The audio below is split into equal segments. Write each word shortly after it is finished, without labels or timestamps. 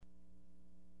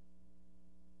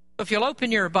If you'll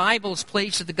open your Bibles,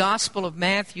 please, to the Gospel of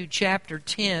Matthew, chapter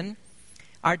 10.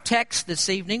 Our text this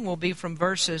evening will be from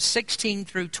verses 16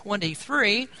 through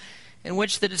 23, in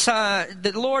which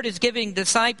the Lord is giving the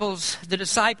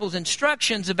disciples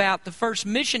instructions about the first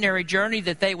missionary journey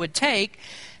that they would take.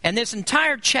 And this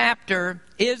entire chapter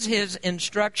is His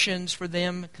instructions for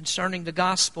them concerning the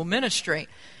gospel ministry.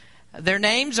 Their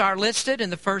names are listed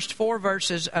in the first 4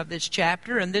 verses of this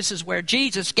chapter, and this is where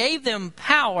Jesus gave them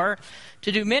power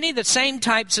to do many of the same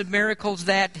types of miracles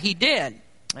that He did.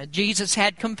 Jesus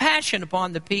had compassion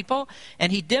upon the people,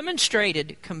 and He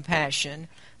demonstrated compassion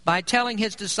by telling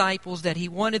His disciples that He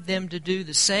wanted them to do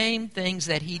the same things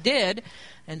that He did,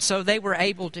 and so they were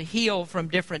able to heal from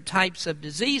different types of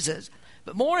diseases.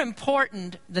 But more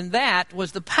important than that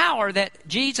was the power that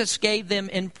Jesus gave them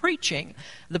in preaching.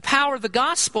 The power of the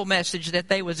gospel message that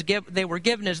they were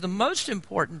given is the most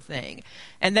important thing.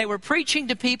 And they were preaching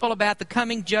to people about the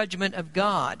coming judgment of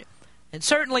God. And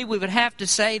certainly we would have to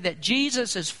say that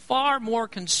Jesus is far more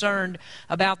concerned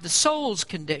about the soul's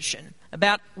condition,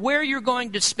 about where you're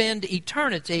going to spend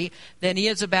eternity, than He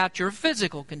is about your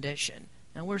physical condition.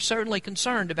 And we're certainly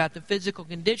concerned about the physical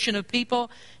condition of people.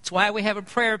 It's why we have a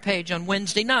prayer page on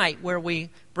Wednesday night where we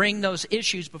bring those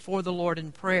issues before the Lord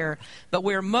in prayer. But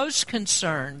we're most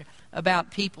concerned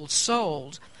about people's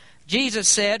souls. Jesus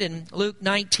said in Luke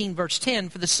 19, verse 10,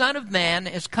 "For the Son of Man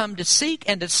has come to seek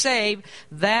and to save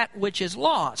that which is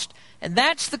lost." And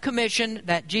that's the commission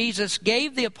that Jesus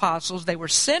gave the apostles. They were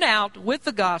sent out with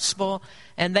the gospel,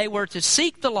 and they were to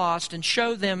seek the lost and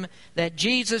show them that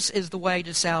Jesus is the way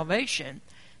to salvation.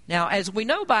 Now, as we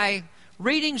know by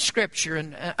reading Scripture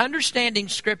and understanding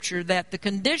Scripture, that the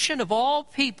condition of all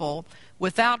people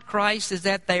without Christ is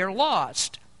that they are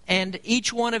lost. And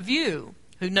each one of you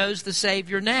who knows the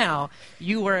Savior now,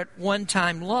 you were at one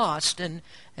time lost. And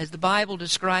as the Bible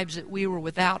describes it, we were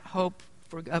without hope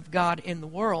of God in the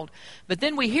world. But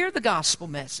then we hear the gospel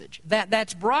message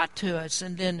that's brought to us,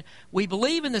 and then we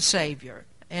believe in the Savior,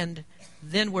 and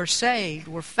then we're saved,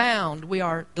 we're found, we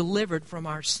are delivered from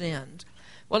our sins.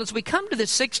 Well, as we come to the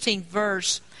 16th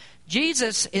verse,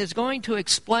 Jesus is going to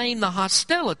explain the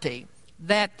hostility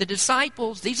that the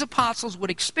disciples, these apostles,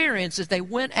 would experience as they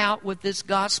went out with this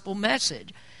gospel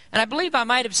message. And I believe I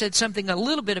might have said something a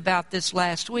little bit about this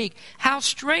last week, how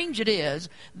strange it is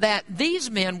that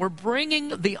these men were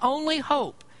bringing the only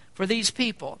hope for these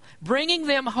people, bringing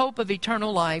them hope of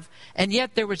eternal life, and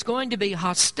yet there was going to be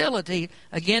hostility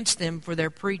against them for their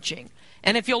preaching.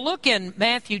 And if you'll look in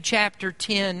Matthew chapter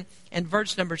 10 and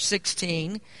verse number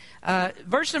 16,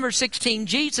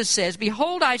 Jesus says,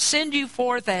 "Behold, I send you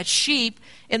forth as sheep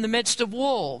in the midst of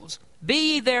wolves.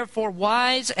 Be ye therefore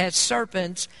wise as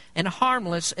serpents and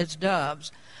harmless as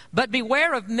doves. But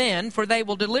beware of men, for they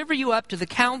will deliver you up to the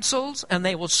councils, and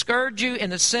they will scourge you in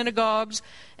the synagogues,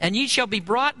 and ye shall be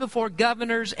brought before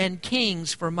governors and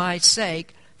kings for my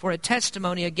sake, for a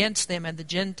testimony against them and the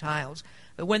Gentiles.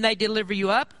 But when they deliver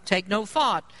you up, take no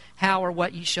thought how or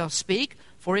what ye shall speak,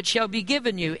 for it shall be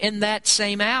given you in that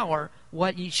same hour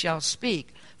what ye shall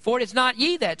speak. For it is not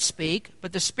ye that speak,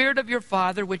 but the Spirit of your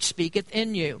Father which speaketh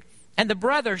in you. And the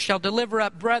brother shall deliver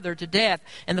up brother to death,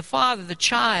 and the father the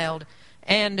child,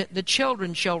 and the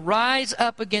children shall rise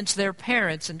up against their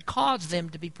parents and cause them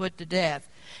to be put to death.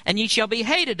 And ye shall be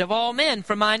hated of all men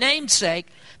for my name's sake,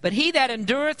 but he that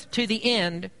endureth to the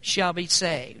end shall be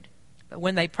saved. But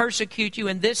when they persecute you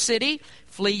in this city,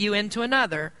 flee you into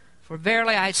another. For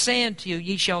verily I say unto you,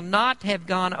 ye shall not have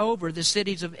gone over the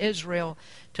cities of Israel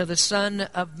till the Son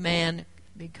of Man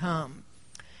be come."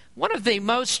 One of the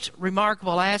most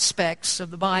remarkable aspects of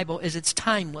the Bible is its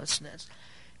timelessness.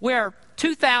 We are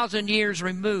 2,000 years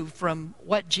removed from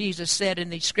what Jesus said in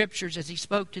these scriptures as He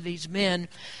spoke to these men.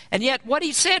 And yet what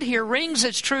He said here rings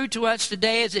as true to us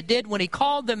today as it did when He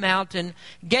called them out and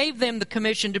gave them the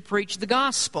commission to preach the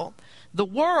gospel. The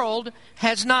world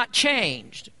has not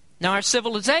changed. Now, our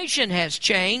civilization has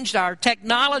changed. Our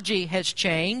technology has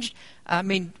changed.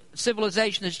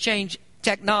 Civilization has changed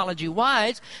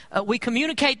technology-wise. We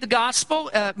communicate the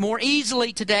gospel more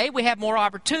easily today. We have more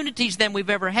opportunities than we've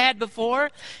ever had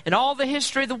before. In all the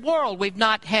history of the world, we've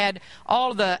not had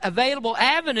all the available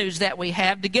avenues that we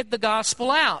have to get the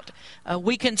gospel out.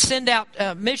 We can send out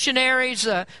missionaries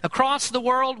across the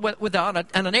world on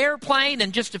an airplane.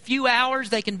 In just a few hours,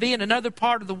 they can be in another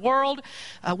part of the world.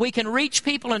 We can reach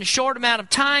people in a short amount of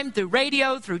time through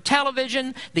radio, through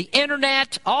television, the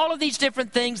internet, all of these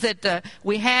different things that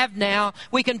we have now.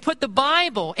 We can put the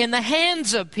Bible in the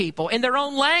hands of people in their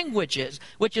own languages,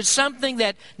 which is something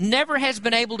that never has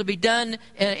been able to be done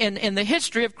in the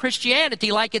history of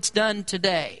Christianity like it's done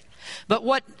today. But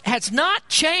what has not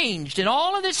changed in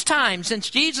all of this time since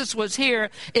Jesus was here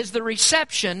is the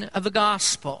reception of the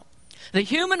gospel. The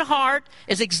human heart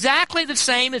is exactly the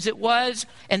same as it was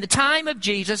in the time of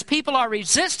Jesus. People are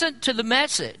resistant to the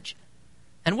message.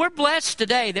 And we're blessed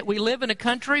today that we live in a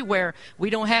country where we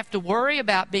don't have to worry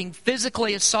about being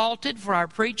physically assaulted for our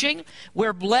preaching.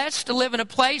 We're blessed to live in a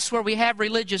place where we have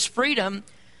religious freedom.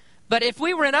 But if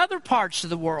we were in other parts of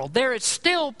the world, there is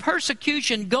still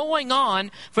persecution going on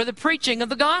for the preaching of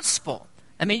the gospel.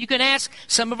 I mean, you can ask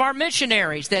some of our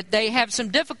missionaries that they have some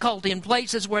difficulty in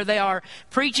places where they are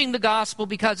preaching the gospel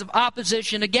because of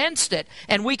opposition against it.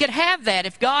 And we could have that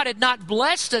if God had not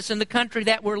blessed us in the country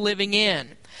that we're living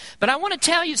in. But I want to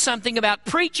tell you something about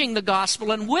preaching the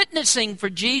gospel and witnessing for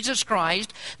Jesus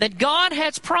Christ, that God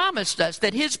has promised us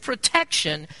that His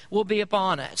protection will be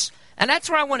upon us. And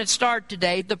that's where I want to start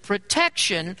today, the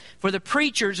protection for the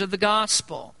preachers of the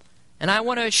gospel. And I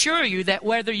want to assure you that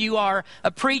whether you are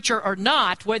a preacher or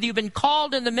not, whether you've been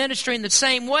called in the ministry in the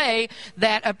same way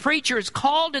that a preacher is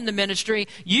called in the ministry,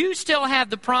 you still have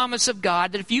the promise of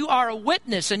God that if you are a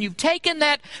witness and you've taken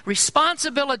that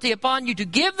responsibility upon you to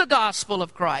give the gospel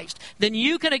of Christ, then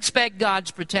you can expect God's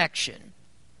protection.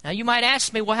 Now you might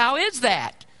ask me, well, how is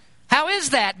that? How is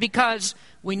that? Because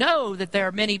we know that there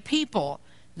are many people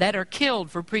that are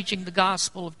killed for preaching the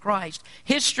gospel of Christ.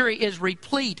 History is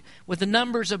replete with the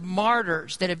numbers of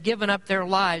martyrs that have given up their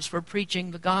lives for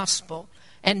preaching the gospel.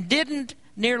 And didn't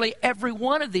nearly every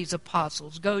one of these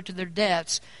apostles go to their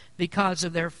deaths because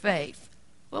of their faith?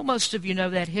 Well, most of you know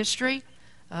that history.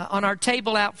 On our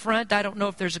table out front, I don't know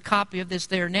if there's a copy of this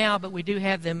there now, but we do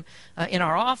have them in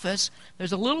our office.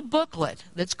 There's a little booklet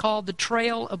that's called The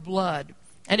Trail of Blood.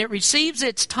 And it receives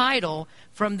its title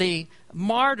from the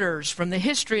martyrs, from the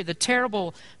history of the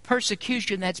terrible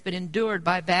persecution that's been endured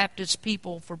by Baptist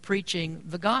people for preaching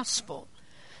the gospel.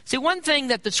 See, one thing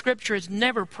that the Scripture has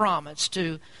never promised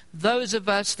to those of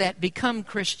us that become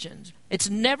Christians, it's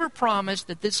never promised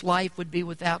that this life would be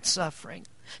without suffering.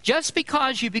 Just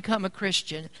because you become a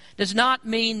Christian does not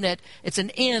mean that it's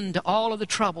an end to all of the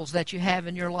troubles that you have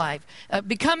in your life.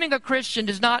 Becoming a Christian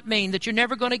does not mean that you're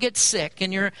never going to get sick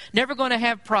and you're never going to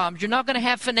have problems. You're not going to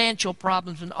have financial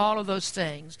problems and all of those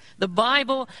things. The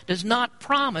Bible does not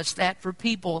promise that for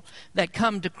people that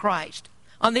come to Christ.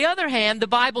 On the other hand, the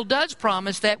Bible does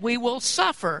promise that we will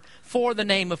suffer for the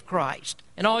name of Christ.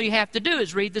 And all you have to do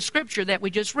is read the Scripture that we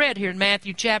just read here in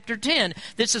Matthew chapter 10.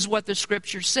 This is what the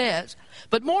Scripture says.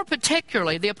 But more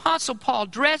particularly, the Apostle Paul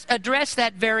addressed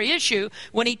that very issue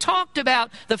when he talked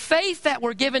about the faith that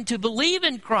we're given to believe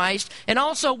in Christ and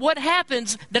also what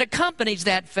happens that accompanies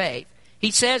that faith. He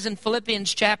says in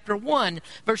Philippians chapter 1,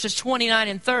 verses 29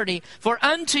 and 30, "For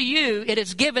unto you it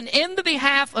is given in the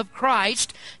behalf of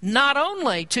Christ not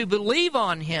only to believe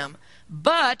on Him,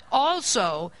 but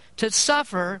also to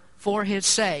suffer for His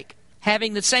sake,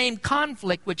 having the same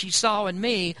conflict which He saw in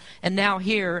me, and now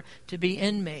here to be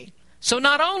in me." So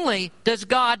not only does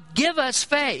God give us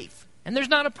faith, and there's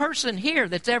not a person here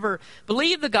that's ever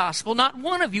believed the gospel, not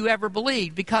one of you ever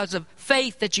believed because of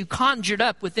faith that you conjured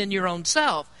up within your own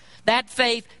self. That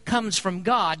faith comes from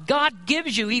God. God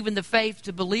gives you even the faith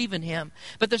to believe in Him.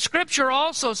 But the Scripture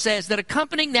also says that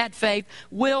accompanying that faith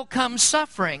will come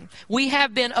suffering. We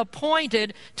have been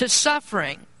appointed to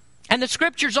suffering. And the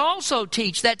Scriptures also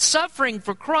teach that suffering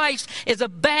for Christ is a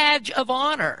badge of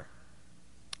honor.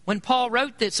 When Paul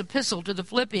wrote this epistle to the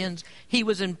Philippians, he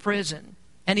was in prison.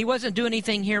 And he wasn't doing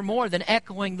anything here more than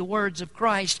echoing the words of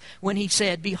Christ when he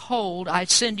said, "Behold, I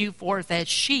send you forth as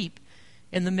sheep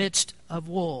in the midst of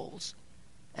wolves."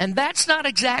 And that's not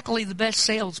exactly the best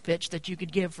sales pitch that you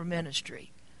could give for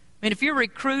ministry. I mean, if you're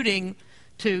recruiting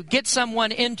to get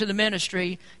someone into the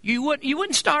ministry, you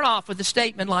wouldn't start off with a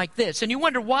statement like this. And you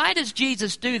wonder, why does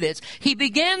Jesus do this? He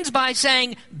begins by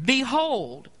saying,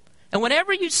 "Behold." And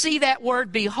whenever you see that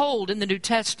word "behold" in the New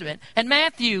Testament, and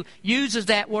Matthew uses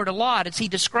that word a lot as he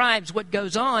describes what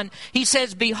goes on, he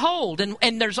says, "Behold."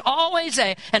 And there's always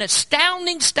an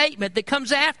astounding statement that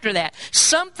comes after that.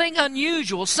 Something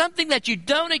unusual, something that you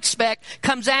don't expect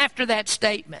comes after that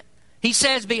statement. He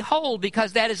says, "Behold,"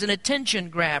 because that is an attention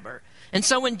grabber. And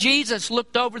so when Jesus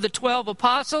looked over the 12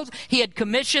 apostles, He had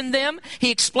commissioned them. He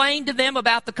explained to them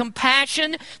about the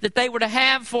compassion that they were to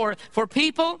have for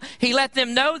people. He let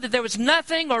them know that there was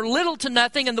nothing or little to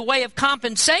nothing in the way of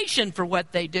compensation for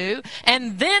what they do.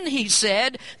 And then He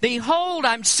said, "Behold,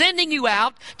 I'm sending you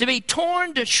out to be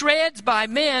torn to shreds by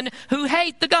men who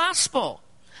hate the gospel.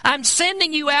 I'm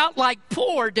sending you out like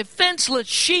poor, defenseless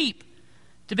sheep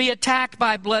to be attacked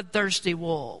by bloodthirsty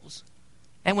wolves."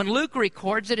 And when Luke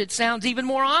records it, it sounds even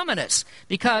more ominous.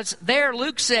 Because there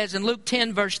Luke says in Luke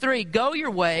 10, verse 3, "Go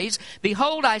your ways.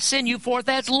 Behold, I send you forth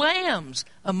as lambs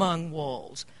among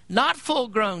wolves." Not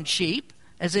full-grown sheep,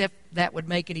 as if that would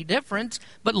make any difference,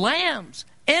 but lambs,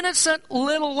 innocent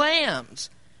little lambs.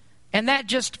 And that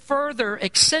just further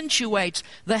accentuates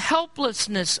the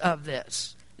helplessness of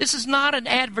this. This is not an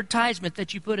advertisement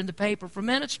that you put in the paper for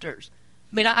ministers.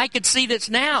 I mean, I could see this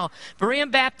now.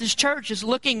 Berean Baptist Church is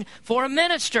looking for a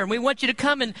minister, and we want you to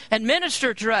come and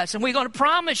minister to us, and we're going to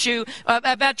promise you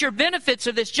about your benefits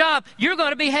of this job. You're going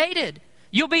to be hated.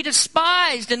 You'll be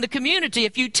despised in the community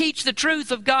if you teach the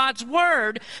truth of God's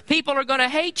Word. People are going to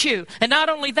hate you. And not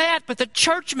only that, but the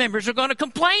church members are going to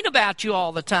complain about you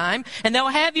all the time, and they'll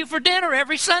have you for dinner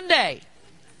every Sunday.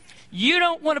 You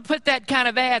don't want to put that kind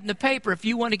of ad in the paper if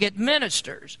you want to get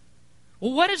ministers.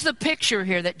 Well, what is the picture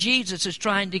here that Jesus is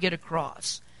trying to get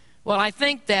across? Well, I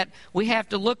think that we have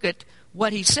to look at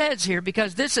what he says here,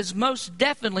 because this is most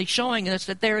definitely showing us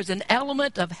that there is an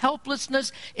element of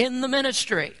helplessness in the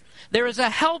ministry. There is a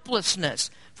helplessness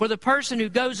for the person who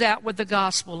goes out with the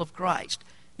gospel of Christ.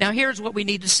 Now, here's what we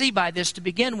need to see by this to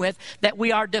begin with, that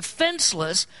we are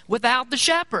defenseless without the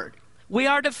shepherd. We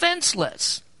are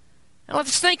defenseless. Now,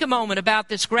 let's think a moment about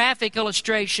this graphic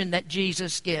illustration that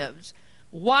Jesus gives.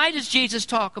 Why does Jesus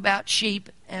talk about sheep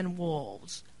and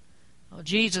wolves? Well,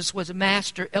 Jesus was a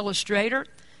master illustrator,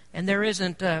 and there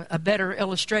isn't a better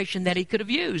illustration that he could have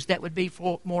used that would be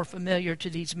more familiar to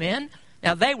these men.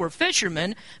 Now, they were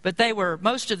fishermen,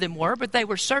 most of them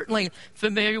were certainly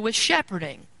familiar with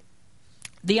shepherding.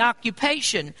 The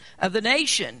occupation of the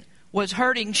nation was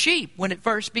herding sheep when it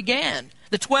first began.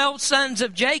 The 12 sons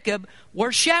of Jacob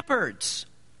were shepherds.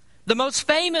 The most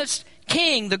famous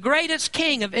king, the greatest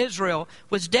king of Israel,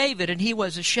 was David, and he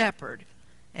was a shepherd.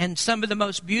 And some of the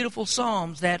most beautiful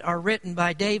psalms that are written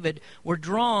by David were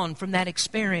drawn from that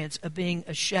experience of being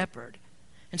a shepherd.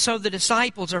 And so the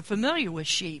disciples are familiar with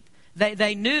sheep.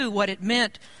 They knew what it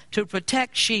meant to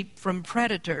protect sheep from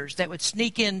predators that would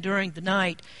sneak in during the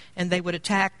night, and they would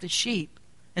attack the sheep.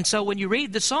 And so when you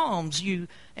read the Psalms,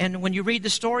 and when you read the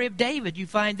story of David, you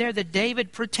find there that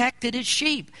David protected his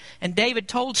sheep. And David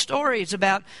told stories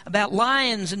about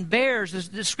lions and bears.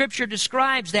 The scripture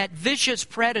describes that vicious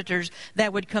predators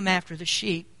that would come after the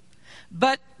sheep.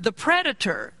 But the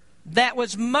predator that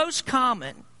was most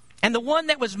common, and the one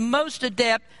that was most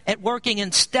adept at working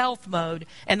in stealth mode,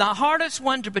 and the hardest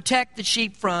one to protect the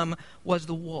sheep from, was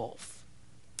the wolf.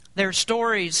 There are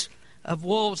stories of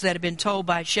wolves that have been told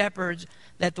by shepherds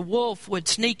that the wolf would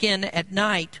sneak in at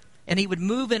night, and he would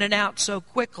move in and out so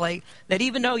quickly that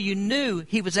even though you knew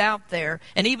he was out there,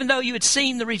 and even though you had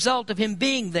seen the result of him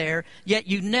being there, yet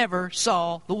you never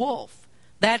saw the wolf.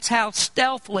 That's how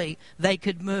stealthily they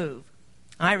could move.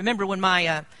 I remember when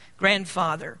my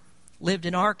grandfather lived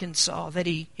in Arkansas that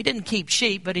he didn't keep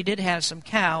sheep, but he did have some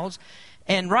cows.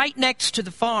 And right next to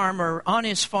the farm, or on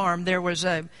his farm, there was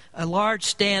a large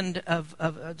stand of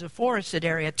the forested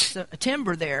area,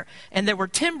 timber there. And there were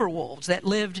timber wolves that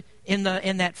lived in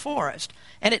that forest.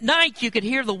 And at night, you could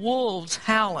hear the wolves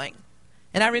howling.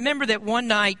 And I remember that one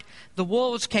night, the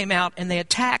wolves came out and they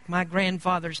attacked my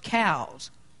grandfather's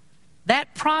cows.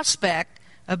 That prospect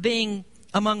of being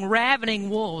among ravening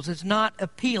wolves is not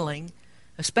appealing,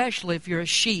 especially if you're a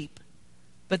sheep.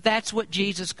 But that's what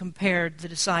Jesus compared the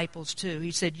disciples to.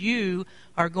 He said, you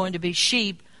are going to be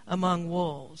sheep among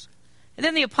wolves. And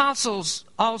then the apostles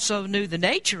also knew the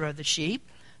nature of the sheep.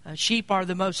 Sheep are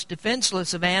the most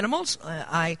defenseless of animals.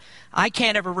 I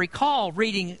can't ever recall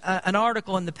reading an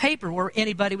article in the paper where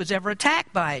anybody was ever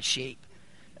attacked by a sheep.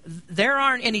 There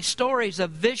aren't any stories of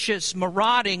vicious,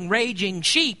 marauding, raging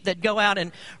sheep that go out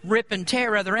and rip and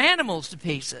tear other animals to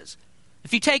pieces.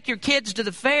 If you take your kids to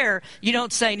the fair, you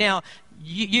don't say, now,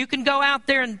 you can go out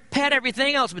there and pet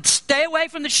everything else, but stay away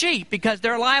from the sheep because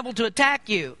they're liable to attack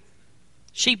you.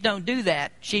 Sheep don't do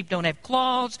that. Sheep don't have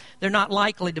claws. They're not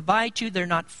likely to bite you. They're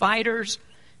not fighters.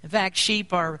 In fact,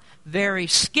 sheep are very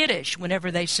skittish whenever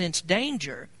they sense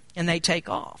danger, and they take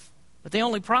off. But the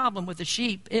only problem with the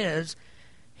sheep is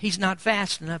he's not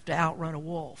fast enough to outrun a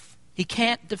wolf. He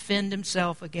can't defend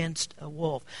himself against a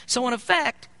wolf. So in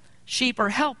effect, sheep are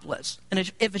helpless. And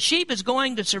if a sheep is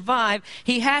going to survive,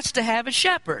 he has to have a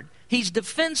shepherd. He's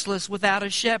defenseless without a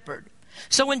shepherd.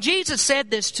 So when Jesus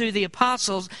said this to the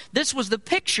apostles, this was the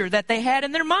picture that they had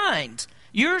in their minds.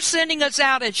 You're sending us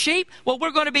out as sheep? Well,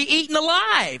 we're going to be eaten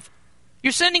alive.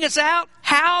 You're sending us out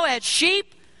how, as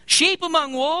sheep? Sheep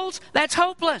among wolves? That's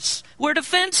hopeless. We're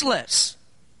defenseless.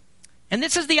 And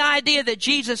this is the idea that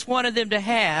Jesus wanted them to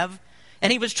have.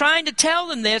 And he was trying to tell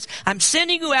them this. I'm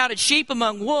sending you out as sheep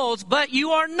among wolves, but you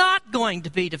are not going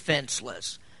to be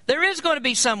defenseless. There is going to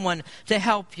be someone to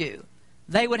help you.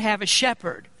 They would have a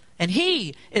shepherd, and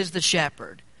he is the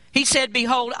shepherd. He said,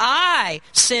 behold, I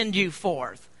send you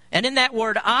forth. And in that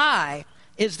word I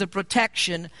is the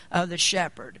protection of the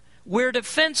shepherd. We're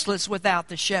defenseless without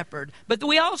the shepherd. But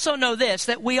we also know this,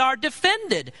 that we are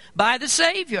defended by the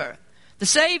Savior. The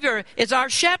Savior is our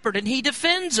shepherd, and he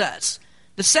defends us.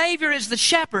 The Savior is the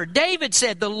shepherd. David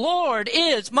said, the Lord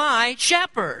is my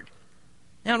shepherd.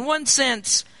 Now, in one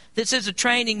sense, this is a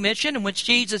training mission in which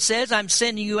Jesus says, I'm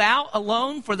sending you out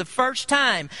alone for the first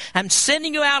time. I'm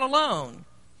sending you out alone.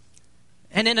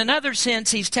 And in another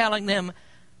sense, he's telling them,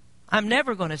 I'm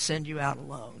never going to send you out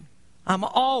alone. I'm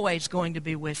always going to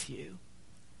be with you.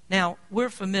 Now, we're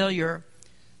familiar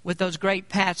with those great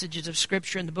passages of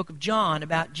Scripture in the book of John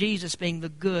about Jesus being the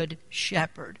good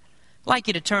shepherd. I'd like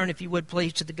you to turn, if you would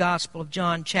please, to the Gospel of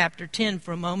John chapter 10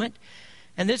 for a moment.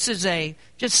 And this is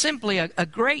just simply a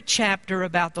great chapter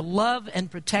about the love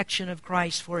and protection of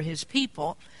Christ for his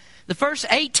people. The first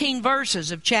 18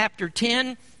 verses of chapter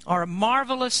 10 are a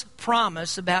marvelous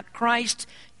promise about Christ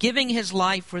giving his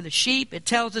life for the sheep. It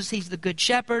tells us he's the good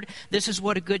shepherd. This is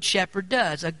what a good shepherd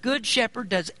does. A good shepherd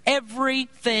does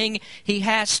everything he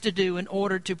has to do in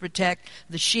order to protect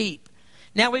the sheep.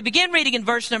 Now we begin reading in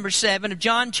verse number 7 of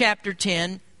John chapter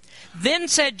 10. Then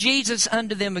said Jesus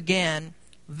unto them again,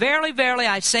 Verily, verily,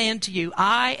 I say unto you,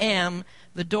 I am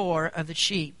the door of the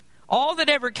sheep. All that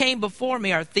ever came before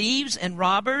me are thieves and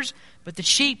robbers, but the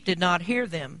sheep did not hear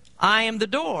them. I am the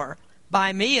door.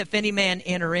 By me, if any man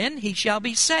enter in, he shall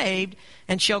be saved,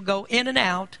 and shall go in and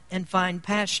out, and find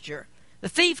pasture. The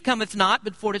thief cometh not,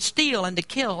 but for to steal, and to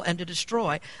kill, and to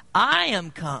destroy. I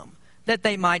am come, that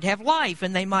they might have life,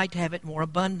 and they might have it more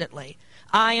abundantly.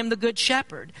 I am the good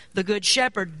shepherd. The good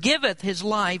shepherd giveth his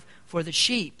life for the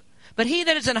sheep. But he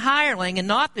that is an hireling, and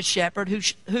not the shepherd,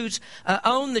 whose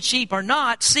own the sheep are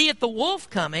not, seeth the wolf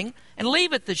coming, and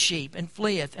leaveth the sheep, and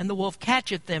fleeth. And the wolf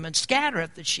catcheth them, and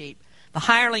scattereth the sheep. The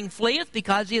hireling fleeth,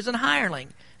 because he is an hireling,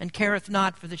 and careth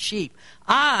not for the sheep.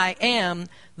 I am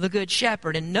the good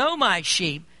shepherd, and know my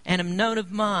sheep, and am known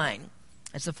of mine.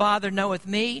 As the Father knoweth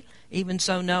me, even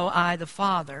so know I the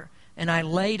Father, and I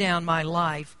lay down my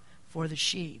life for the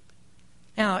sheep.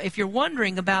 Now, if you're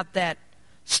wondering about that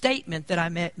statement that I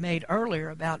made earlier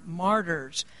about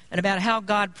martyrs and about how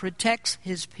God protects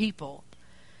his people,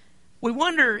 we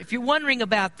wonder, if you're wondering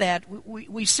about that,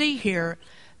 we see here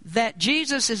that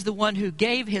Jesus is the one who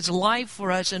gave his life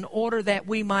for us in order that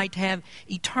we might have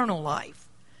eternal life.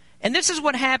 And this is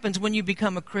what happens when you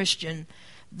become a Christian,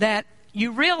 that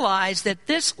you realize that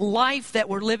this life that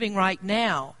we're living right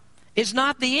now is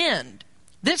not the end.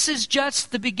 This is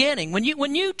just the beginning. When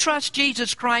you trust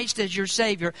Jesus Christ as your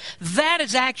Savior, that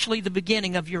is actually the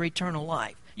beginning of your eternal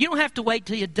life. You don't have to wait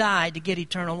till you die to get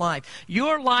eternal life.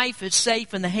 Your life is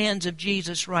safe in the hands of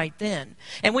Jesus right then.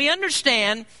 And we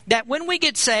understand that when we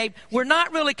get saved, we're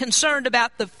not really concerned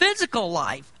about the physical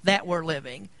life that we're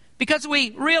living, because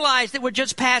we realize that we're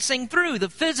just passing through the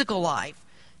physical life,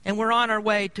 and we're on our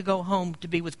way to go home to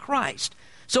be with Christ.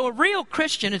 So a real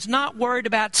Christian is not worried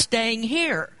about staying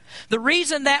here. The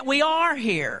reason that we are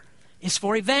here is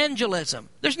for evangelism.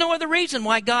 There's no other reason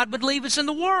why God would leave us in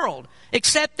the world,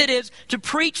 except it is to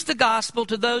preach the gospel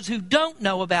to those who don't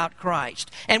know about Christ.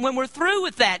 And when we're through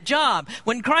with that job,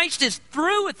 when Christ is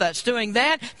through with us doing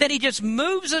that, then he just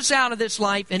moves us out of this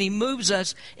life and he moves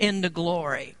us into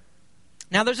glory.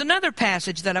 Now, there's another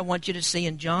passage that I want you to see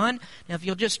in John. Now, if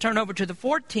you'll just turn over to the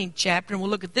 14th chapter, and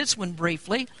we'll look at this one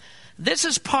briefly. This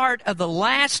is part of the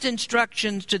last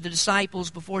instructions to the disciples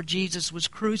before Jesus was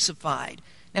crucified.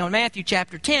 Now, in Matthew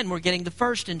chapter 10, we're getting the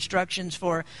first instructions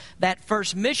for that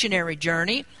first missionary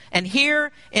journey. And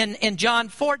here in John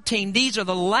 14, these are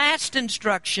the last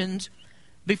instructions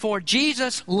before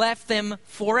Jesus left them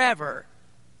forever.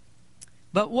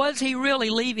 But was he really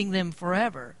leaving them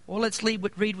forever? Well, let's read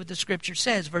what the Scripture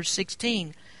says, verse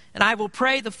 16. And I will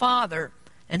pray the Father,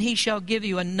 and he shall give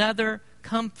you another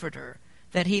Comforter,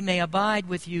 that he may abide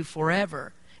with you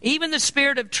forever. Even the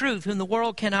Spirit of truth, whom the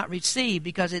world cannot receive,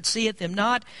 because it seeth him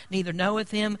not, neither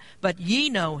knoweth him, but ye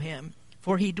know him,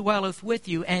 for he dwelleth with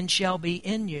you and shall be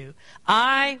in you.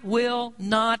 I will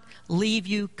not leave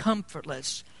you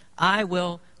comfortless. I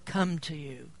will come to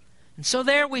you. And so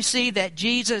there we see that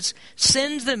Jesus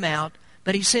sends them out,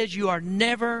 but he says, you are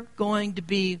never going to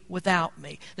be without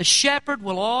me. The shepherd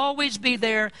will always be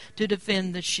there to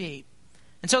defend the sheep.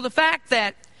 And so the fact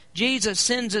that Jesus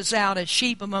sends us out as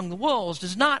sheep among the wolves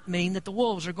does not mean that the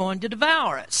wolves are going to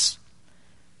devour us.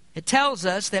 It tells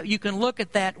us that you can look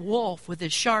at that wolf with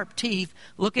his sharp teeth,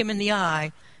 look him in the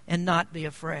eye, and not be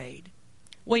afraid.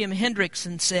 William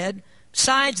Hendrickson said,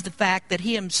 besides the fact that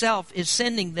he himself is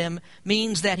sending them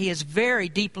means that he is very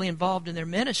deeply involved in their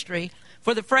ministry.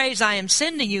 For the phrase, I am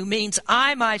sending you, means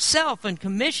I myself am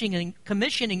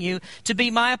commissioning you to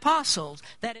be my apostles,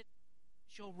 that is,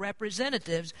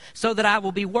 representatives, so that I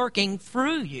will be working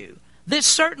through you. This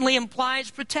certainly implies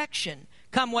protection.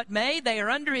 Come what may, they are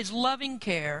under his loving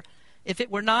care. If it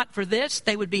were not for this,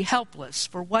 they would be helpless.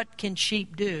 For what can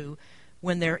sheep do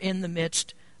when they're in the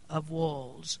midst of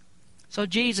wolves? So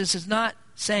Jesus is not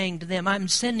saying to them, I'm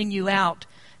sending you out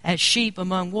as sheep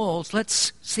among wolves.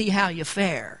 Let's see how you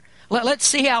fare. Let's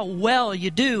see how well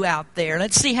you do out there.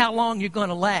 Let's see how long you're going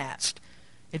to last.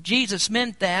 If Jesus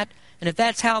meant that, and if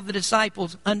that's how the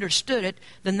disciples understood it,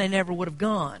 then they never would have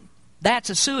gone.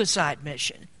 That's a suicide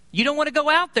mission. You don't want to go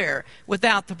out there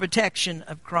without the protection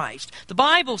of Christ. The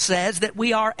Bible says that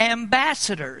we are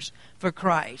ambassadors for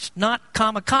Christ, not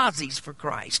kamikazes for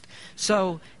Christ.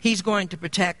 So he's going to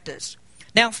protect us.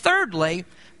 Now, thirdly,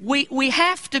 we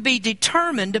have to be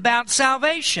determined about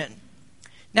salvation.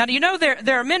 Now, do you know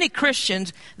there are many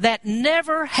Christians that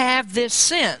never have this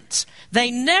sense. They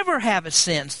never have a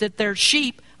sense that they're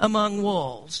sheep among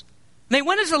wolves. I mean,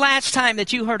 when is the last time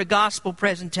that you heard a gospel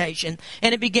presentation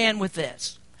and it began with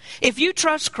this? If you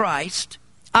trust Christ,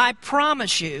 I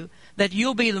promise you that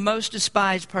you'll be the most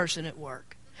despised person at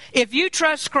work. If you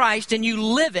trust Christ and you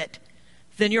live it,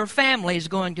 then your family is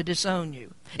going to disown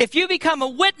you. If you become a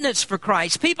witness for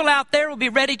Christ, people out there will be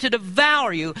ready to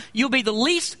devour you. You'll be the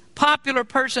least popular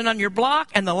person on your block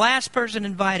and the last person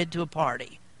invited to a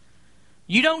party.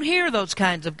 You don't hear those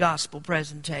kinds of gospel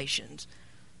presentations.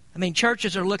 I mean,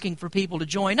 churches are looking for people to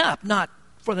join up, not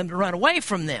for them to run away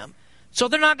from them. So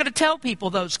they're not going to tell people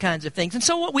those kinds of things. And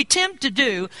so what we attempt to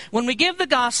do when we give the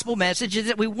gospel message is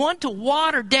that we want to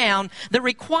water down the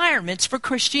requirements for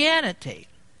Christianity.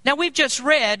 Now, we've just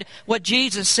read what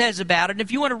Jesus says about it. And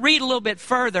if you want to read a little bit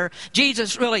further,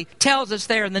 Jesus really tells us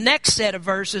there in the next set of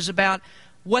verses about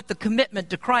what the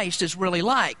commitment to Christ is really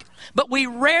like. But we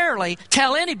rarely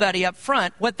tell anybody up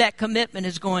front what that commitment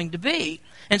is going to be.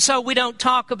 And so we don't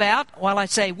talk about, while I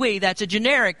say we, that's a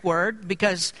generic word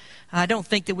because I don't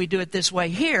think that we do it this way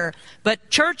here. But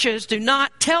churches do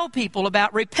not tell people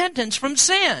about repentance from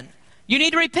sin. You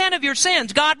need to repent of your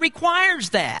sins. God requires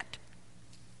that.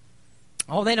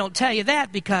 Oh, they don't tell you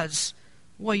that because,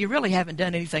 well, you really haven't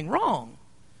done anything wrong.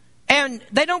 And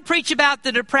they don't preach about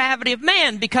the depravity of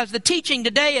man because the teaching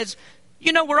today is,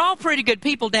 you know, we're all pretty good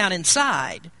people down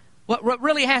inside. What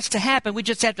really has to happen, we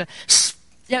just have to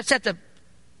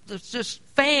just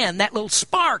fan that little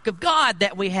spark of God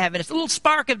that we have. And it's a little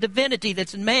spark of divinity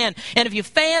that's in man. And if you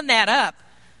fan that up,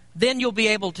 then you'll be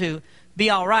able to be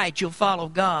all right. You'll follow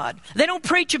God. They don't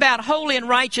preach about holy and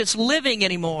righteous living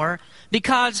anymore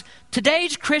because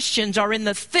today's Christians are in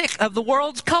the thick of the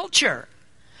world's culture.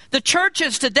 The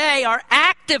churches today are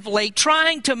actively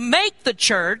trying to make the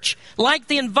church like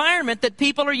the environment that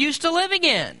people are used to living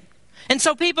in. And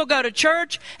so people go to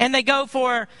church and they go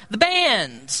for the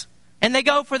bands. And they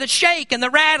go for the shake and the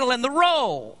rattle and the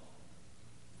roll.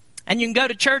 And you can go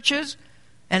to churches,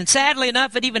 and sadly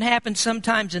enough, it even happens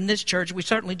sometimes in this church, we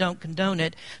certainly don't condone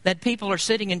it, that people are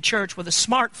sitting in church with a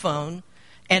smartphone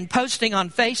and posting on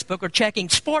Facebook or checking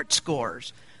sports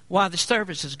scores while the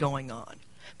service is going on.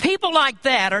 People like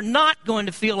that are not going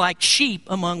to feel like sheep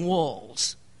among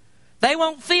wolves. They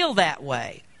won't feel that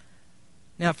way.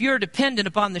 Now, if you're dependent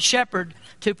upon the shepherd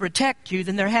to protect you,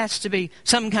 then there has to be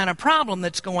some kind of problem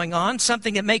that's going on,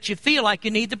 something that makes you feel like you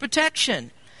need the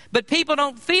protection. But people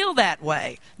don't feel that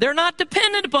way. They're not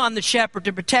dependent upon the shepherd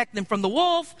to protect them from the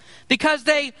wolf because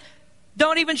they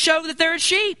don't even show that they're a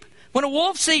sheep. When a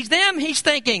wolf sees them, he's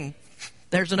thinking,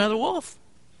 there's another wolf.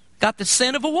 Got the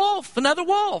scent of a wolf, another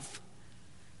wolf.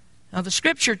 Now, the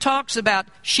scripture talks about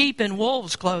sheep in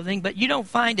wolves' clothing, but you don't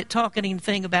find it talking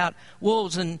anything about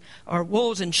wolves in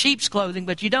sheep's clothing,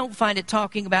 but you don't find it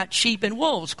talking about sheep in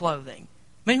wolves' clothing.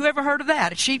 I mean, who ever heard of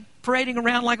that? A sheep parading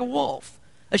around like a wolf.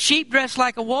 A sheep dressed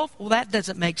like a wolf? Well, that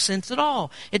doesn't make sense at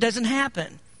all. It doesn't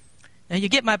happen. Now, you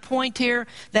get my point here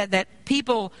that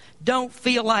people don't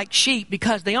feel like sheep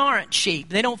because they aren't sheep.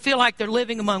 They don't feel like they're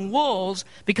living among wolves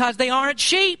because they aren't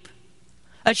sheep.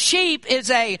 A sheep is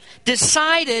a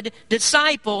decided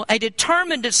disciple, a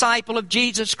determined disciple of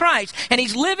Jesus Christ. And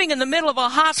he's living in the middle of a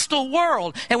hostile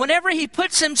world. And whenever he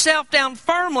puts himself down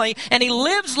firmly and he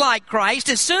lives like Christ,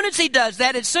 as soon as he does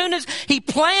that, as soon as he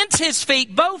plants his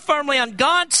feet both firmly on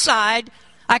God's side,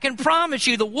 I can promise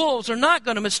you the wolves are not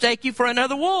going to mistake you for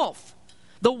another wolf.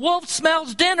 The wolf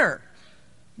smells dinner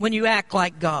when you act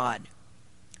like God.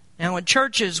 Now, when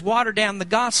churches water down the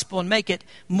gospel and make it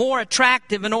more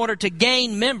attractive in order to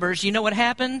gain members, you know what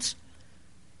happens?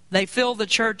 They fill the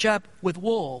church up with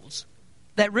wolves.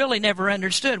 that really never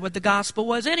understood what the gospel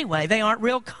was anyway. They aren't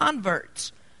real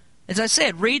converts. As I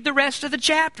said, read the rest of the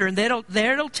chapter, and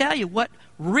it'll tell you what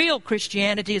real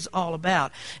Christianity is all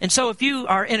about. And so if you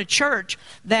are in a church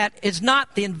that is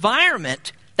not the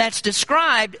environment that's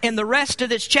described in the rest of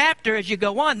this chapter as you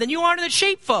go on, then you aren't in the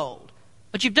sheepfold.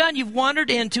 What you've done, you've wandered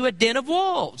into a den of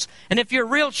wolves. And if you're a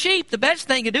real sheep, the best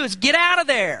thing to do is get out of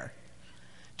there.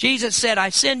 Jesus said, I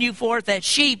send you forth as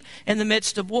sheep in the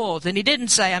midst of wolves. And he didn't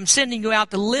say, I'm sending you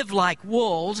out to live like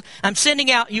wolves. I'm sending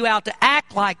you out to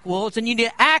act like wolves, and you need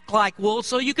to act like wolves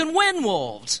so you can win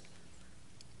wolves.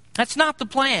 That's not the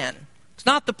plan. It's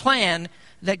not the plan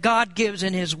that God gives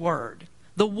in his word.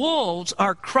 The wolves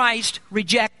are Christ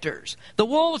rejectors. The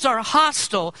wolves are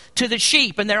hostile to the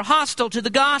sheep, and they're hostile to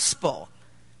the gospel.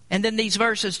 And then these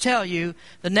verses tell you,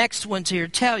 the next ones here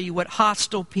tell you what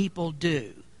hostile people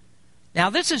do. Now,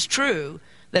 this is true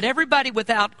that everybody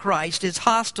without Christ is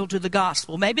hostile to the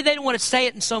gospel. Maybe they don't want to say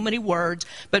it in so many words,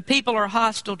 but people are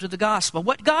hostile to the gospel.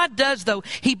 What God does, though,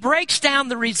 he breaks down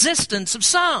the resistance of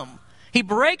some. He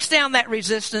breaks down that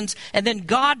resistance, and then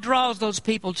God draws those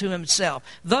people to himself.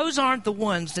 Those aren't the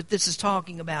ones that this is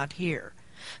talking about here.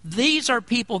 These are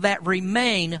people that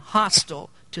remain hostile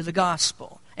to the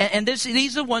gospel. And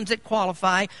these are the ones that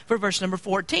qualify for verse number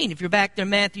 14. If you're back there,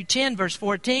 Matthew 10, verse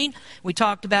 14, we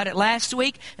talked about it last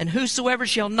week. And whosoever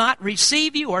shall not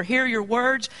receive you or hear your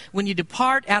words, when you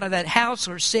depart out of that house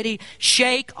or city,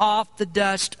 shake off the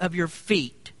dust of your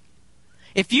feet.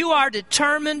 If you are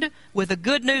determined with the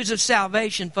good news of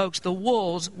salvation, folks, the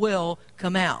wolves will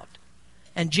come out.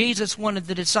 And Jesus wanted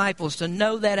the disciples to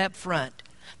know that up front.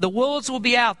 The wolves will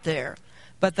be out there,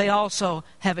 but they also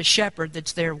have a shepherd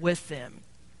that's there with them.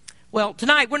 Well,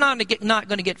 tonight we're not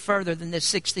going to get further than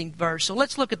this 16th verse. So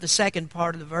let's look at the second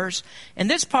part of the verse. And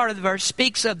this part of the verse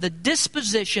speaks of the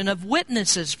disposition of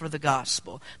witnesses for the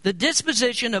gospel. The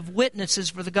disposition of witnesses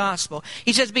for the gospel.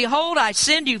 He says, Behold, I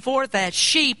send you forth as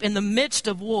sheep in the midst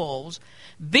of wolves.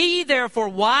 Be ye therefore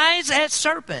wise as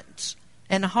serpents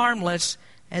and harmless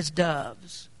as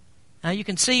doves. Now you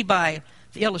can see by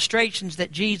the illustrations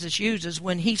that Jesus uses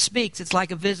when he speaks, it's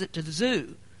like a visit to the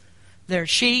zoo. There's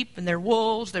sheep and there's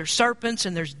wolves, there's serpents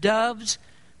and there's doves.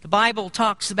 The Bible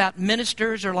talks about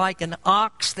ministers are like an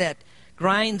ox that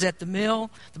grinds at the mill.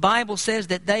 The Bible says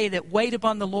that they that wait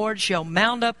upon the Lord shall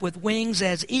mount up with wings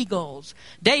as eagles.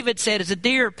 David said, as a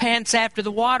deer pants after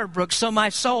the water brook, so my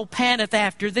soul panteth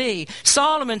after thee.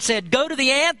 Solomon said, Go to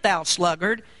the ant, thou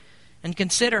sluggard, and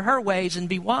consider her ways and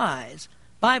be wise.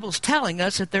 The Bible's telling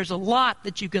us that there's a lot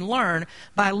that you can learn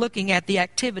by looking at the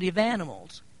activity of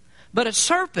animals. But a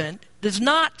serpent does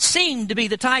not seem to be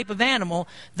the type of animal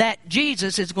that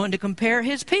Jesus is going to compare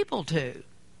his people to.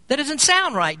 That doesn't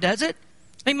sound right, does it?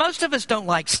 I mean, most of us don't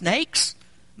like snakes.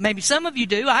 Maybe some of you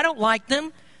do. I don't like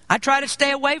them. I try to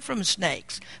stay away from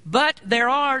snakes. But there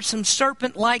are some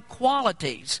serpent-like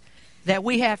qualities that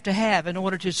we have to have in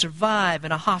order to survive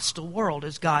in a hostile world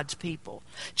as God's people.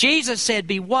 Jesus said,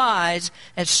 Be wise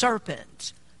as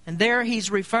serpents. And there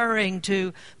he's referring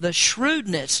to the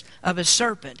shrewdness of a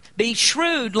serpent. Be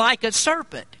shrewd like a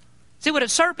serpent. See what a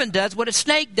serpent does, what a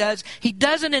snake does, he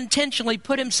doesn't intentionally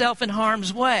put himself in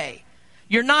harm's way.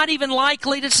 You're not even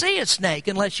likely to see a snake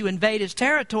unless you invade his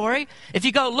territory. If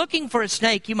you go looking for a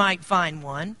snake, you might find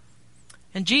one.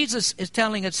 And Jesus is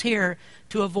telling us here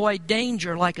to avoid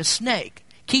danger like a snake.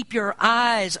 Keep your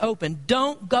eyes open.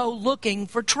 Don't go looking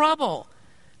for trouble.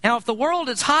 Now, if the world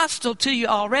is hostile to you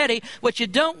already, what you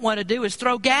don't want to do is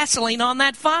throw gasoline on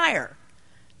that fire.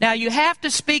 Now, you have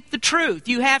to speak the truth.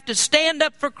 You have to stand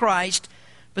up for Christ.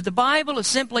 But the Bible is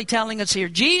simply telling us here,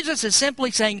 Jesus is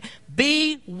simply saying,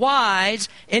 be wise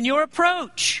in your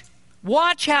approach.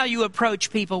 Watch how you approach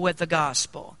people with the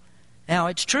gospel. Now,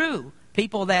 it's true.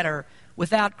 People that are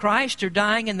without Christ are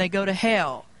dying and they go to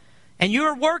hell. And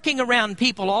you're working around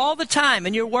people all the time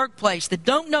in your workplace that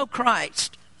don't know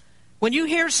Christ. When you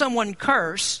hear someone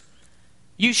curse,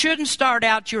 you shouldn't start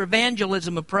out your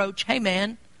evangelism approach, hey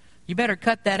man, you better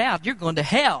cut that out. You're going to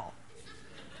hell.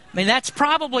 I mean, that's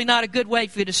probably not a good way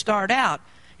for you to start out.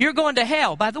 You're going to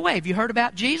hell. By the way, have you heard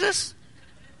about Jesus?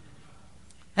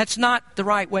 That's not the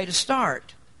right way to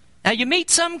start. Now, you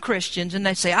meet some Christians and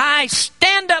they say, I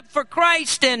stand up for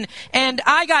Christ and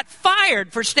I got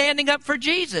fired for standing up for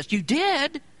Jesus. You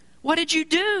did? What did you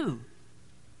do?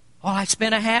 Well, I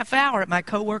spent a half hour at my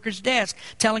coworker's desk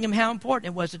telling him how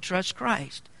important it was to trust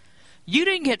Christ. You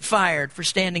didn't get fired for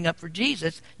standing up for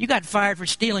Jesus. You got fired for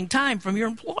stealing time from your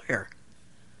employer.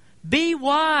 Be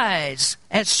wise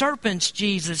as serpents,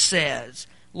 Jesus says.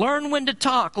 Learn when to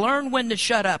talk. Learn when to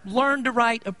shut up. Learn the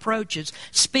right approaches.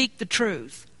 Speak the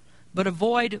truth. but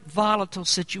avoid volatile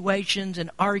situations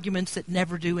and arguments that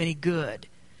never do any good.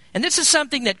 And this is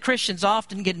something that Christians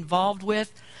often get involved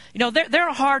with. You know, there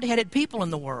are hard-headed people in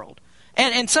the world.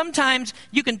 And sometimes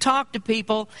you can talk to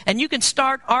people and you can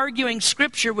start arguing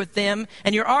Scripture with them,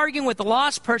 and you're arguing with a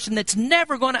lost person that's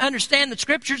never going to understand the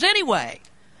Scriptures anyway.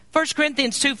 1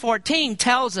 Corinthians 2:14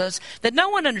 tells us that no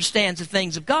one understands the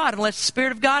things of God unless the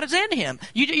Spirit of God is in him.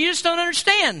 You just don't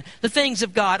understand the things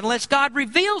of God unless God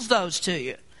reveals those to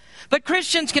you. But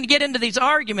Christians can get into these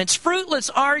arguments, fruitless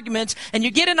arguments, and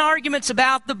you get in arguments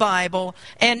about the Bible,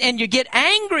 and you get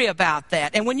angry about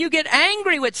that. And when you get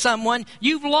angry with someone,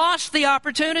 you've lost the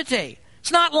opportunity.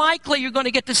 It's not likely you're going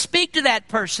to get to speak to that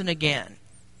person again.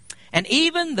 And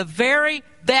even the very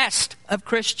best of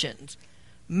Christians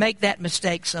make that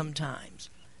mistake sometimes.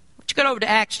 Let's go over to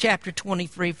Acts chapter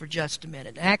 23 for just a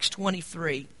minute. Acts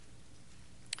 23.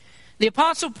 The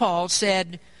Apostle Paul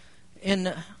said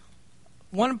in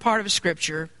one part of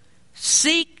Scripture,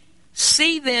 see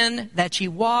then that ye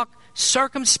walk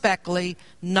circumspectly,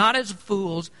 not as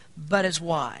fools, but as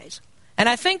wise. And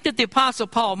I think that the Apostle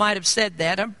Paul might have said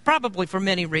that, probably for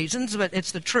many reasons, but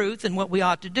it's the truth and what we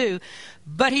ought to do.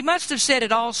 But he must have said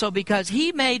it also because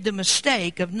he made the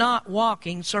mistake of not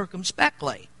walking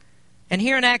circumspectly. And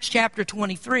here in Acts chapter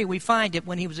 23, we find it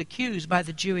when he was accused by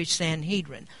the Jewish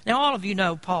Sanhedrin. Now, all of you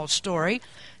know Paul's story.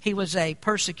 He was a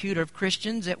persecutor of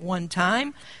Christians at one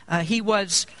time. He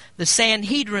was the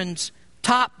Sanhedrin's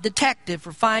top detective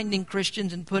for finding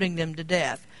Christians and putting them to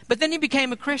death. But then he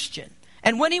became a Christian.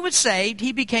 And when he was saved,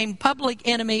 he became public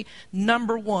enemy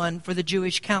number one for the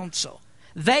Jewish council.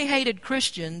 They hated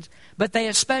Christians, but they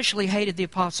especially hated the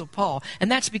Apostle Paul. And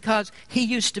that's because he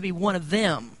used to be one of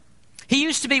them. He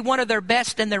used to be one of their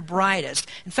best and their brightest.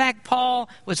 In fact, Paul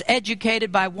was educated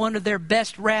by one of their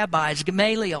best rabbis,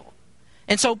 Gamaliel.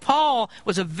 And so Paul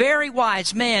was a very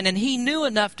wise man, and he knew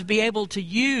enough to be able to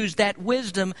use that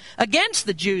wisdom against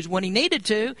the Jews when he needed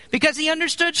to, because he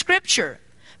understood Scripture.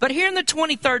 But here in the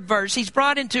 23rd verse, or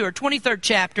 23rd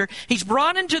chapter, he's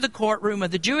brought into the courtroom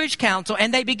of the Jewish council,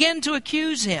 and they begin to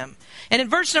accuse him. And in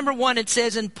verse number 1 it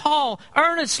says, "And Paul,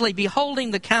 earnestly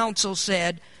beholding the council,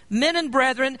 said, Men and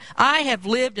brethren, I have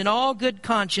lived in all good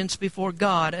conscience before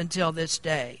God until this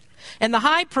day. And the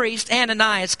high priest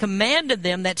Ananias commanded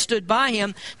them that stood by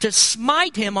him to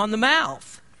smite him on the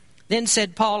mouth. Then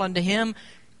said Paul unto him,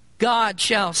 God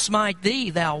shall smite thee,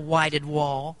 thou whited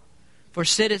wall. For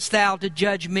sittest thou to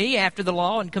judge me after the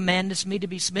law, and commandest me to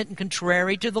be smitten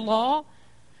contrary to the law?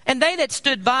 And they that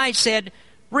stood by said,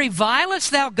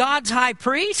 Revilest thou God's high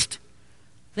priest?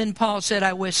 Then Paul said,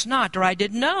 I wist not, or I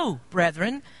did know,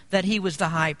 brethren, that he was the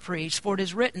high priest. For it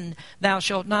is written, Thou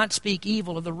shalt not speak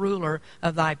evil of the ruler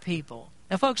of thy people.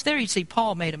 Now, folks, there you see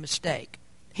Paul made a mistake.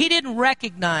 He didn't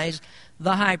recognize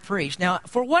the high priest. Now,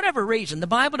 for whatever reason, the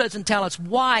Bible doesn't tell us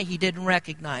why he didn't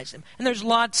recognize him. And there's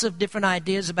lots of different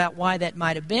ideas about why that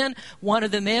might have been. One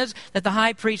of them is that the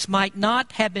high priest might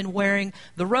not have been wearing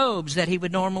the robes that he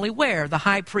would normally wear, the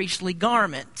high priestly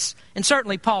garments. And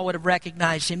certainly Paul would have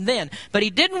recognized him then. But he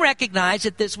didn't recognize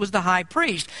that this was the high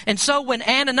priest. And so when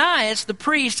Ananias, the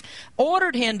priest,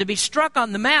 ordered him to be struck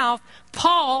on the mouth,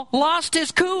 Paul lost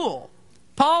his cool.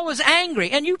 Paul was angry,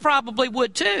 and you probably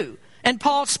would too. And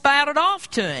Paul spouted off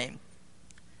to him.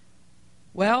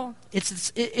 Well,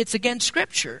 it's against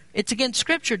Scripture. It's against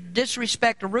Scripture to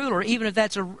disrespect a ruler, even if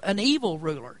that's an evil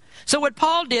ruler. So what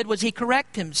Paul did was he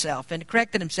corrected himself, and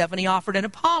he offered an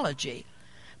apology.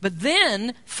 But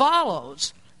then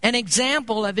follows an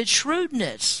example of his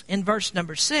shrewdness in verse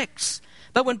number 6.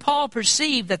 But when Paul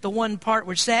perceived that the one part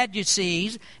were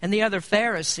Sadducees and the other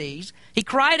Pharisees, he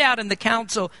cried out in the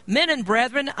council, Men and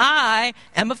brethren, I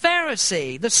am a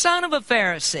Pharisee, the son of a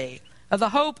Pharisee. Of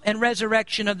the hope and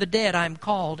resurrection of the dead I am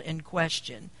called in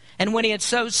question. And when he had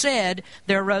so said,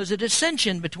 there arose a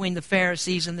dissension between the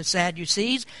Pharisees and the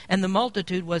Sadducees, and the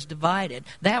multitude was divided.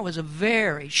 That was a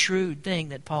very shrewd thing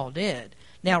that Paul did.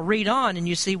 Now read on and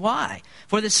you see why.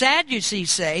 For the Sadducees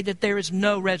say that there is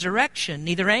no resurrection,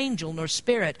 neither angel nor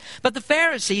spirit. But the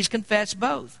Pharisees confess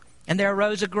both. And there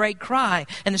arose a great cry.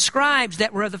 And the scribes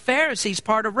that were of the Pharisees'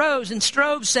 part arose and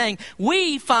strove, saying,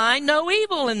 We find no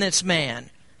evil in this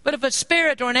man. But if a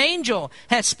spirit or an angel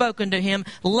has spoken to him,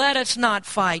 let us not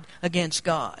fight against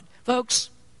God.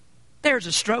 Folks, there's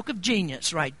a stroke of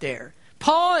genius right there.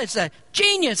 Paul is a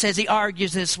genius as he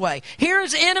argues this way. Here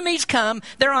his enemies come.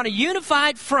 They're on a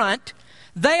unified front.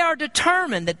 They are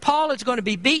determined that Paul is going to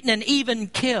be beaten and even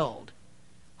killed.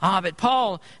 But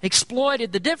Paul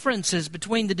exploited the differences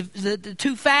between the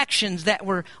two factions that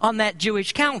were on that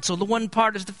Jewish council. The one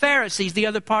part is the Pharisees, the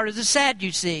other part is the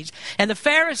Sadducees. And the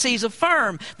Pharisees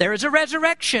affirm there is a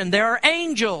resurrection, there are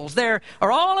angels, there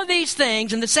are all of these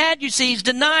things, and the Sadducees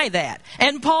deny that.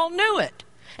 And Paul knew it.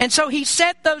 And so he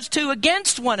set those two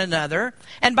against one another,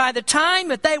 and by the time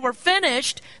that they were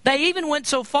finished, they even went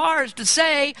so far as to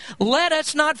say, let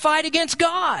us not fight against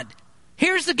God.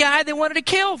 Here's the guy they wanted to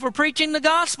kill for preaching the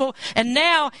gospel, and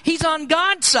now he's on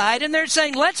God's side, and they're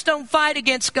saying, let's don't fight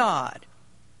against God.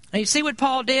 Now you see what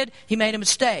Paul did? He made a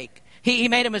mistake. He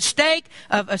made a mistake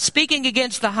of speaking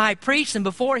against the high priest, and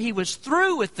before he was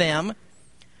through with them,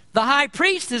 the high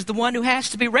priest is the one who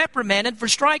has to be reprimanded for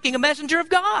striking a messenger of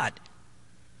God.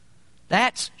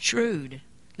 That's shrewd.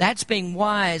 That's being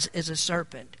wise as a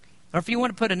serpent. Or if you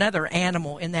want to put another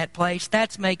animal in that place,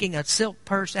 that's making a silk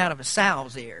purse out of a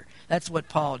sow's ear. That's what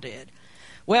Paul did.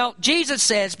 Well, Jesus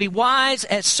says, be wise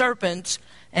as serpents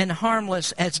and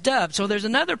harmless as doves. So there's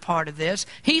another part of this.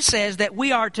 He says that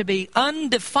we are to be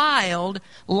undefiled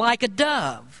like a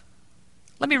dove.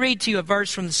 Let me read to you a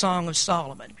verse from the Song of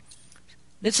Solomon.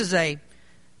 This is a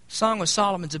Song of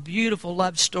Solomon's a beautiful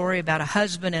love story about a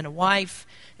husband and a wife,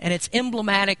 and it's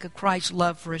emblematic of Christ's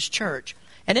love for his church.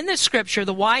 And in this scripture,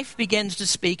 the wife begins to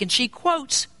speak, and she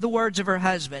quotes the words of her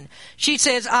husband. She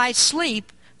says, I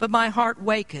sleep, but my heart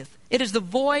waketh. It is the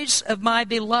voice of my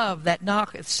beloved that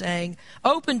knocketh, saying,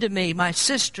 open to me, my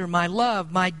sister, my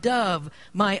love, my dove,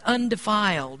 my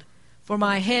undefiled. For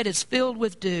my head is filled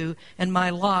with dew, and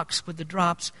my locks with the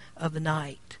drops of the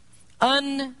night.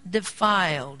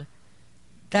 Undefiled.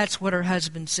 That's what her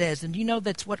husband says. And you know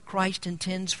that's what Christ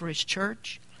intends for his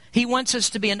church? He wants us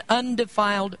to be an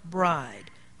undefiled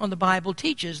bride. Well, the Bible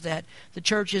teaches that the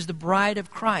church is the bride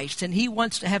of Christ, and he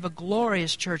wants to have a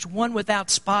glorious church, one without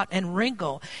spot and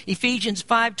wrinkle. Ephesians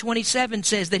 5:27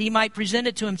 says that he might present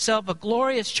it to himself a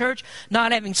glorious church,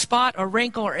 not having spot or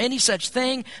wrinkle or any such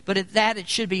thing, but that it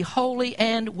should be holy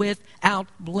and without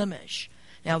blemish.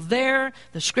 Now there,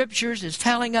 the Scriptures is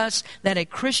telling us that a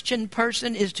Christian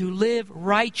person is to live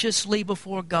righteously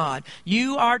before God.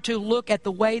 You are to look at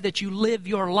the way that you live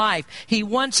your life. He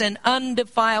wants an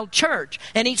undefiled church.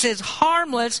 And he says,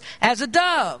 harmless as a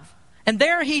dove. And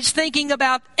there he's thinking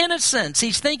about innocence.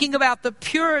 He's thinking about the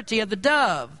purity of the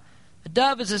dove. The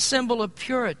dove is a symbol of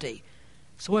purity.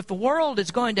 So if the world is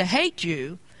going to hate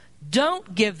you,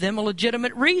 don't give them a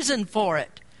legitimate reason for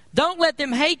it. Don't let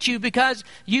them hate you because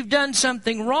you've done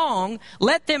something wrong.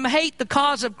 Let them hate the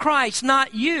cause of Christ,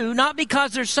 not you, not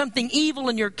because there's something evil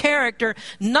in your character,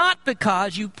 not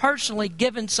because you've personally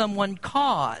given someone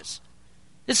cause.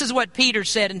 This is what Peter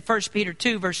said in 1 Peter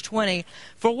 2, verse 20.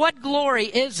 For what glory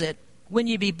is it when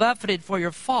ye be buffeted for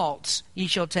your faults, ye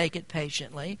shall take it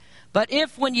patiently. But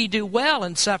if when ye do well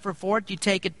and suffer for it, you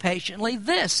take it patiently,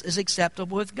 this is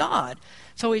acceptable with God.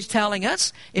 So he's telling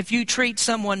us, if you treat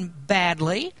someone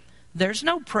badly, there's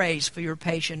no praise for your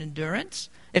patient endurance.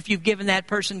 If you've given that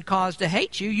person cause to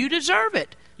hate you, you deserve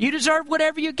it. You deserve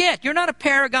whatever you get. You're not a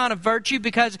paragon of virtue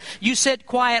because you sit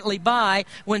quietly by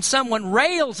when someone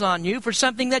rails on you for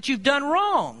something that you've done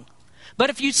wrong. But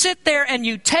if you sit there and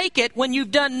you take it when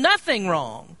you've done nothing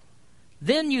wrong,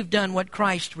 then you've done what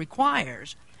Christ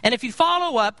requires. And if you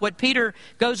follow up what Peter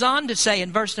goes on to say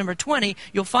in verse number 20,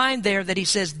 you'll find there that he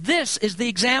says, this is the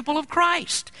example of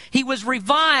Christ. He was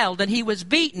reviled and he was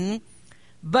beaten,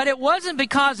 but it wasn't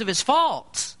because of his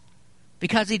faults,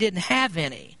 because he didn't have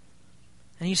any.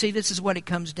 And you see, this is what it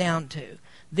comes down to.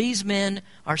 These men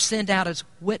are sent out as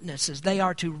witnesses. They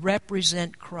are to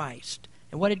represent Christ.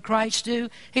 And what did Christ do?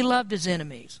 He loved his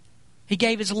enemies. He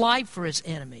gave his life for his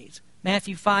enemies.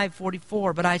 Matthew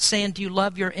 5:44, but I say unto you,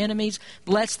 love your enemies,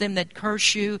 bless them that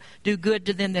curse you, do good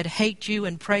to them that hate you,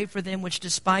 and pray for them which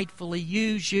despitefully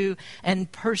use you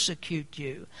and persecute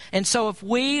you. And so if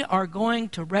we are going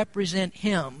to represent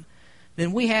him,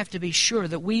 then we have to be sure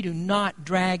that we do not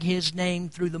drag his name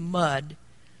through the mud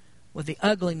with the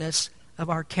ugliness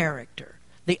of our character,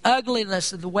 the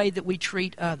ugliness of the way that we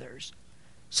treat others.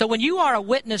 So when you are a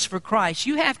witness for Christ,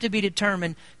 you have to be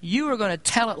determined you are going to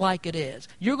tell it like it is.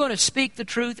 You're going to speak the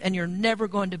truth and you're never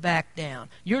going to back down.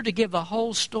 You're to give the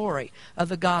whole story of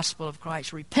the gospel of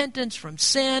Christ. Repentance from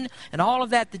sin and all of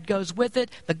that goes with it.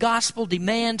 The gospel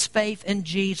demands faith in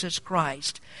Jesus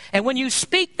Christ. And when you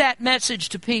speak that message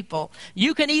to people,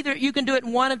 you can do it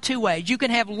in one of two ways. You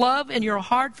can have love in your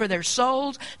heart for their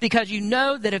souls because you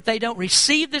know that if they don't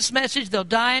receive this message, they'll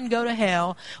die and go to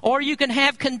hell. Or you can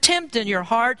have contempt in your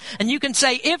heart and you can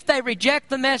say, if they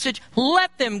reject the message,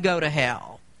 let them go to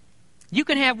hell. You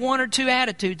can have one or two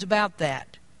attitudes about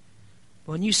that.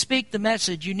 When you speak the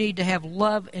message, you need to have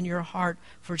love in your heart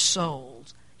for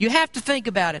souls. You have to think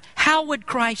about it. How would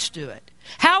Christ do it?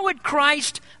 How would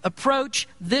Christ approach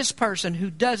this person who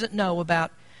doesn't know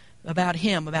about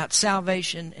Him, about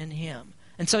salvation in Him?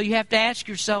 And so you have to ask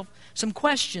yourself some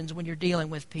questions when you're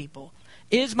dealing with people.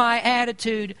 Is my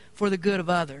attitude for the good of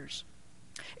others?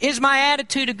 Is my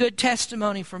attitude a good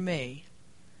testimony for me?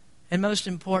 And most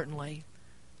importantly,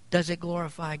 does it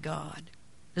glorify God?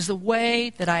 Does the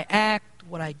way that I act,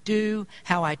 what I do,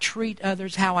 how I treat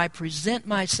others, how I present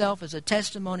myself as a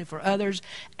testimony for others,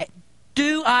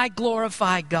 do I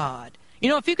glorify God? You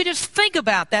know, if you could just think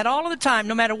about that all of the time,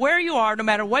 no matter where you are, no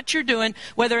matter what you're doing,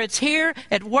 whether it's here,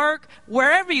 at work,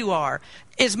 wherever you are,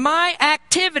 is my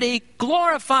activity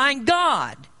glorifying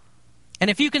God? And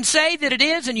if you can say that it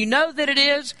is, and you know that it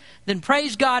is, then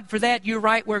praise God for that. You're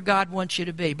right where God wants you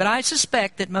to be. But I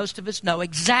suspect that most of us know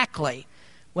exactly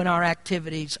when our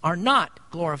activities are not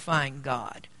glorifying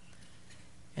God.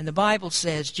 And the Bible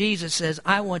says, Jesus says,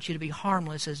 I want you to be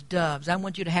harmless as doves. I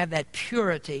want you to have that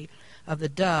purity of the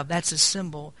dove. That's a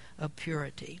symbol of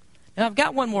purity. Now, I've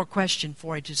got one more question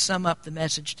for you to sum up the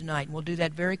message tonight, and we'll do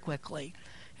that very quickly.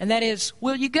 And that is,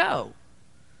 will you go?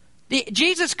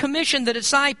 Jesus commissioned the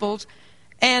disciples,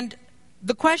 and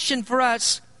the question for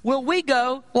us, will we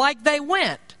go like they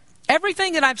went?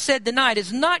 Everything that I've said tonight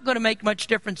is not going to make much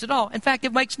difference at all. In fact,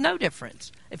 it makes no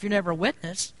difference if you're never a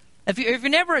witness. If you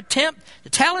never attempt to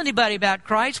tell anybody about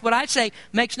Christ, what I say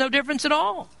makes no difference at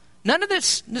all. None of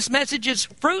this message is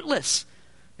fruitless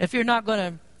if you're not going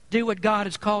to do what God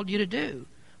has called you to do.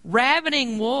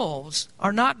 Ravening wolves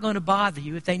are not going to bother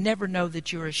you if they never know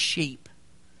that you're a sheep.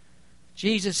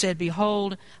 Jesus said,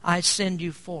 behold, I send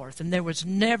you forth. And there was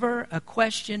never a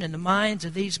question in the minds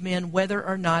of these men whether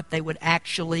or not they would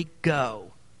actually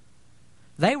go.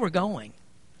 They were going.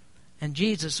 And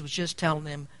Jesus was just telling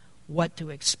them what to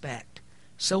expect.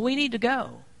 So we need to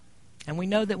go. And we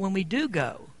know that when we do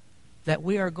go, that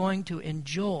we are going to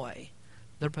enjoy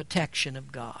the protection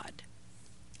of God.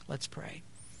 Let's pray.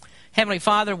 Heavenly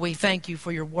Father, we thank you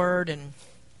for your word and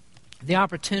the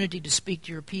opportunity to speak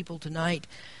to your people tonight,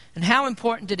 and how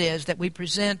important it is that we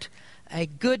present a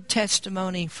good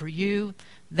testimony for you,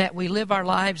 that we live our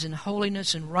lives in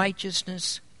holiness and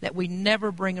righteousness, that we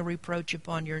never bring a reproach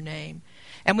upon your name.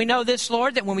 And we know this,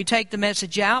 Lord, that when we take the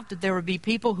message out, that there will be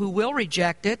people who will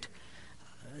reject it.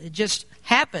 It just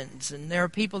happens, and there are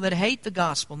people that hate the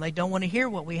gospel, and they don't want to hear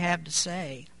what we have to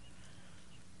say.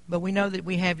 But we know that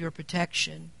we have your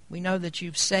protection. We know that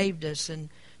you've saved us, and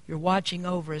you're watching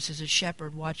over us as a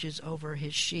shepherd watches over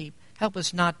his sheep. Help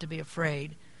us not to be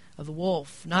afraid of the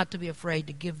wolf, not to be afraid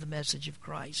to give the message of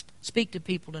Christ. Speak to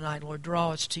people tonight, Lord.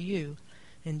 Draw us to you.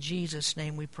 In Jesus'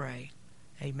 name we pray.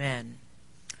 Amen.